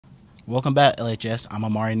Welcome back, LHS. I'm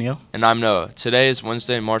Amari Neal. And I'm Noah. Today is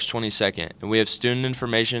Wednesday, March 22nd, and we have student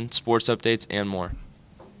information, sports updates, and more.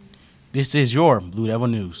 This is your Blue Devil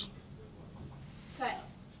News.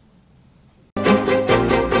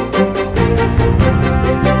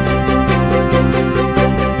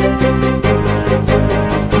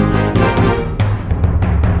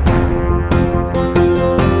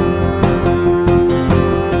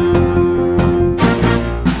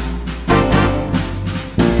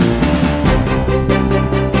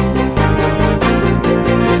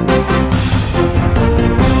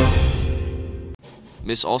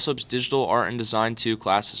 Miss Alsop's Digital Art and Design 2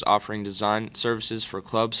 class is offering design services for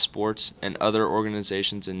clubs, sports, and other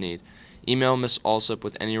organizations in need. Email Miss Alsop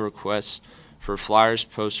with any requests for flyers,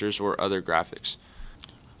 posters, or other graphics.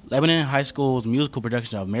 Lebanon High School's musical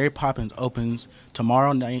production of Mary Poppins opens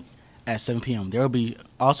tomorrow night at 7 p.m. There will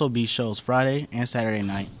also be shows Friday and Saturday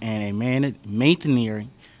night and a matinee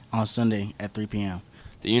on Sunday at 3 p.m.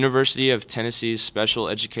 The University of Tennessee's Special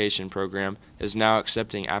Education Program is now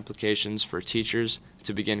accepting applications for teachers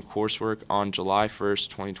to begin coursework on July 1st,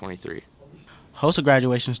 2023. Host of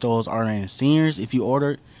graduation stalls are in seniors. If you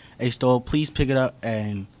ordered a stall, please pick it up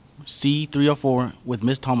at C304 with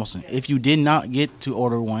Miss Thomason. If you did not get to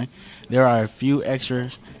order one, there are a few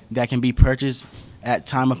extras that can be purchased at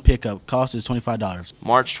time of pickup. Cost is $25.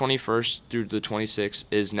 March 21st through the 26th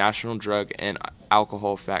is National Drug and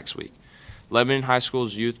Alcohol Facts Week. Lebanon High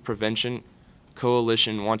School's Youth Prevention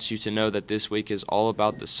Coalition wants you to know that this week is all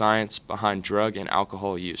about the science behind drug and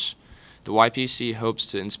alcohol use. The YPC hopes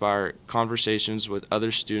to inspire conversations with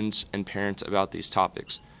other students and parents about these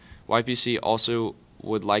topics. YPC also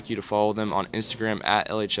would like you to follow them on Instagram at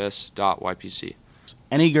lhs.ypc.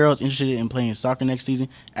 Any girls interested in playing soccer next season,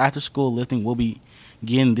 after-school lifting will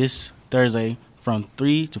begin this Thursday from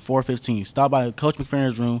 3 to 4:15. Stop by Coach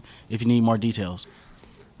McFerrin's room if you need more details.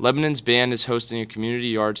 Lebanon's band is hosting a community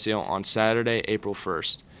yard sale on Saturday, April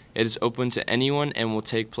 1st. It is open to anyone and will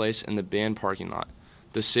take place in the band parking lot.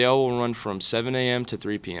 The sale will run from 7 a.m. to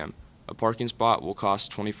 3 p.m. A parking spot will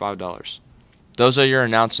cost $25. Those are your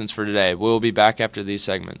announcements for today. We will be back after these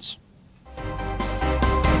segments.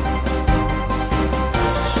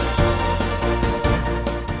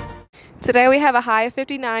 Today we have a high of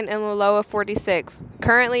 59 and a low of 46.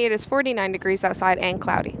 Currently it is 49 degrees outside and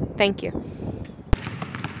cloudy. Thank you.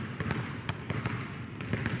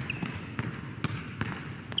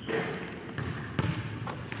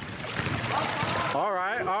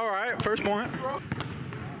 All right, first point.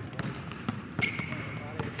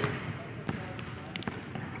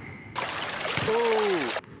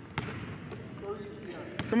 Oh.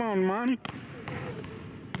 Come on, Monty.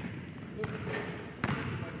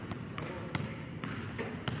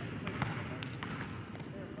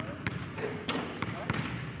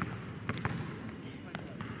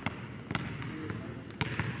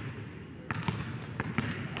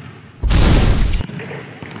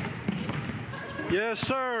 Yes,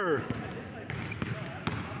 sir.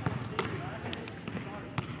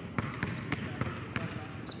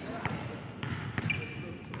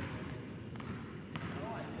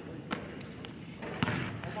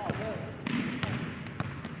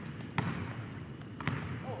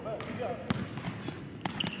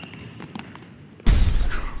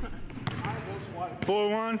 Four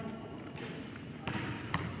one.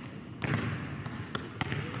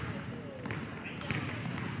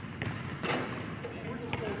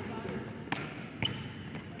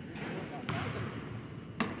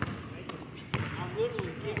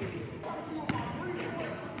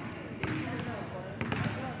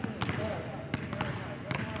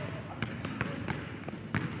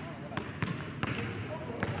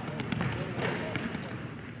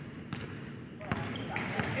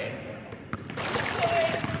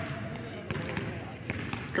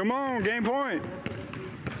 Come on, game point.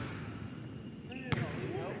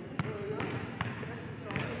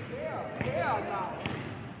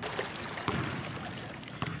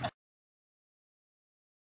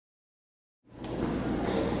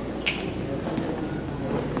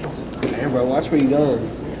 Hey, bro, watch where you going.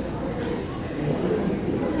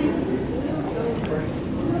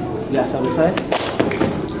 You got something to say?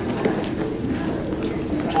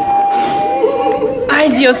 ¡Ay,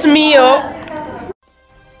 Dios mío!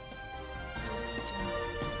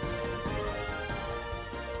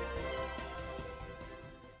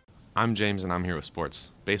 I'm James, and I'm here with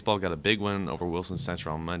sports. Baseball got a big win over Wilson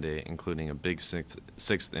Central on Monday, including a big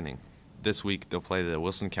sixth inning. This week, they'll play the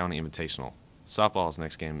Wilson County Invitational. Softball's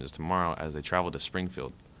next game is tomorrow as they travel to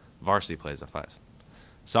Springfield. Varsity plays at 5.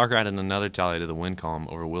 Soccer added another tally to the win column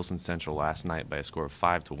over Wilson Central last night by a score of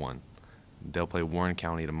 5-1. They'll play Warren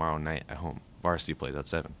County tomorrow night at home. Varsity plays at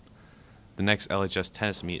 7. The next LHS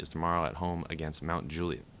tennis meet is tomorrow at home against Mount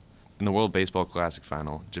Juliet. In the World Baseball Classic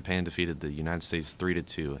final, Japan defeated the United States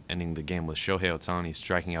 3-2, ending the game with Shohei Ohtani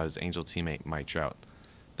striking out his Angel teammate Mike Trout.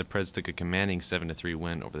 The Preds took a commanding 7-3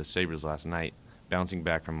 win over the Sabres last night, bouncing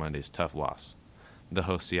back from Monday's tough loss. They'll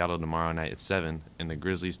host Seattle tomorrow night at 7, and the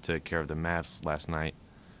Grizzlies took care of the Mavs last night,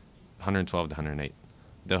 112-108.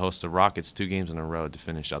 They'll host the Rockets 2 games in a row to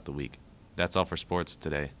finish out the week. That's all for sports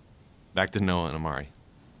today. Back to Noah and Amari.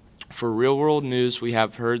 For real-world news, we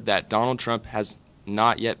have heard that Donald Trump has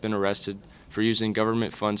not yet been arrested for using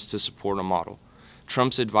government funds to support a model.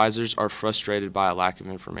 Trump's advisors are frustrated by a lack of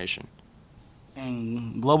information.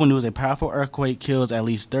 In global news, a powerful earthquake kills at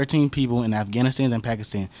least 13 people in Afghanistan and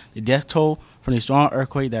Pakistan. The death toll from the strong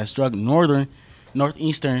earthquake that struck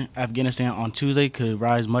northeastern Afghanistan on Tuesday could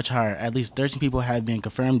rise much higher. At least 13 people have been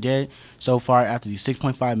confirmed dead so far after the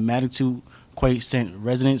 6.5 magnitude quake sent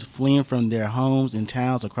residents fleeing from their homes and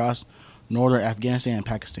towns across northern Afghanistan and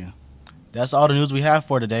Pakistan. That's all the news we have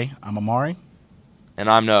for today. I'm Amari. And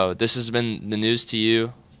I'm Noah. This has been the news to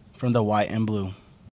you from the White and Blue.